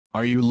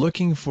Are you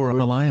looking for a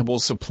reliable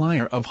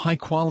supplier of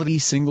high-quality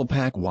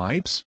single-pack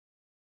wipes?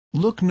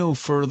 Look no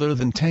further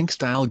than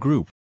Tangstyle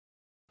Group.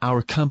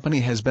 Our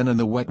company has been in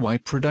the wet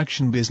wipe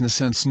production business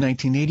since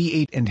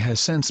 1988 and has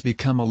since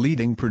become a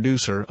leading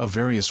producer of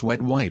various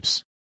wet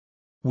wipes.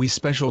 We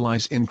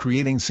specialize in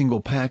creating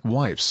single-pack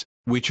wipes,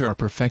 which are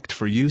perfect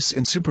for use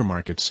in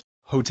supermarkets,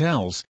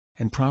 hotels,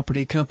 and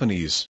property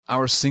companies.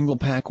 Our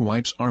single-pack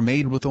wipes are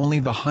made with only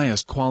the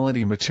highest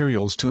quality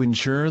materials to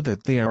ensure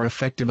that they are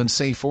effective and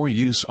safe for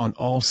use on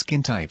all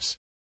skin types.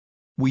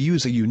 We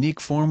use a unique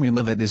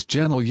formula that is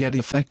gentle yet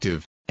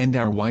effective, and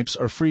our wipes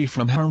are free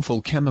from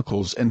harmful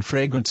chemicals and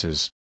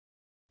fragrances.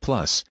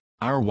 Plus,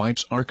 our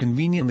wipes are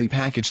conveniently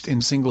packaged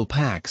in single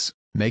packs,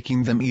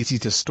 making them easy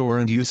to store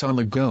and use on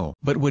the go.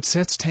 But what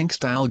sets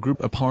Tangstyle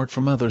Group apart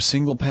from other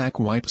single-pack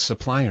wipe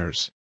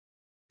suppliers?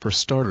 For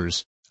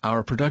starters,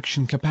 our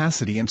production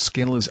capacity and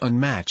scale is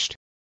unmatched.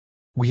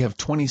 We have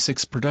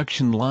 26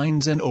 production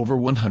lines and over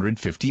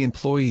 150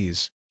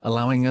 employees,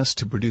 allowing us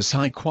to produce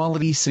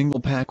high-quality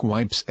single-pack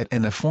wipes at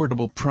an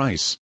affordable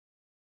price.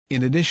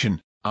 In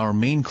addition, our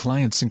main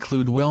clients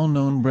include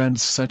well-known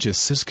brands such as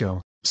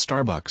Cisco,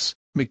 Starbucks,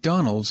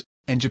 McDonald's,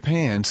 and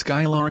Japan's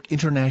Skylark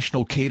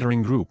International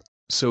Catering Group,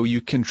 so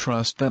you can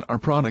trust that our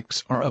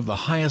products are of the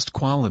highest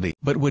quality.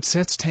 But what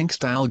sets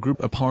Tangstyle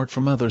Group apart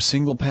from other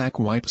single-pack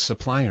wipe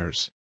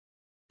suppliers?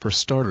 For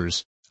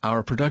starters,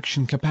 our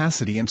production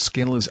capacity and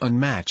scale is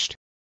unmatched.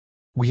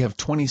 We have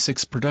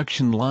 26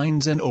 production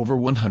lines and over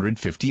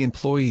 150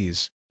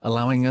 employees,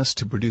 allowing us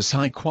to produce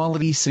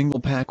high-quality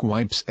single-pack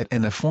wipes at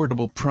an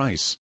affordable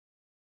price.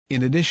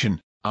 In addition,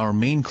 our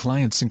main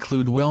clients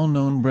include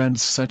well-known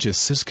brands such as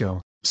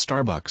Cisco,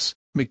 Starbucks,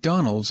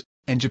 McDonald's,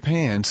 and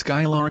Japan's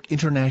Skylark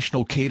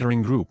International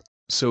Catering Group,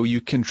 so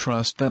you can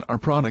trust that our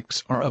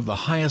products are of the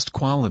highest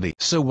quality.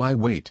 So why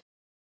wait?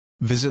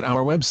 Visit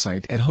our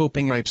website at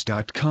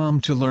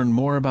hopingwipes.com to learn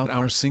more about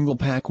our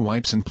single-pack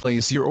wipes and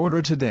place your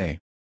order today.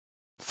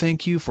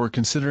 Thank you for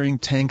considering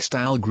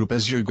Tangstyle Group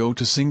as your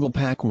go-to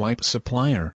single-pack wipe supplier.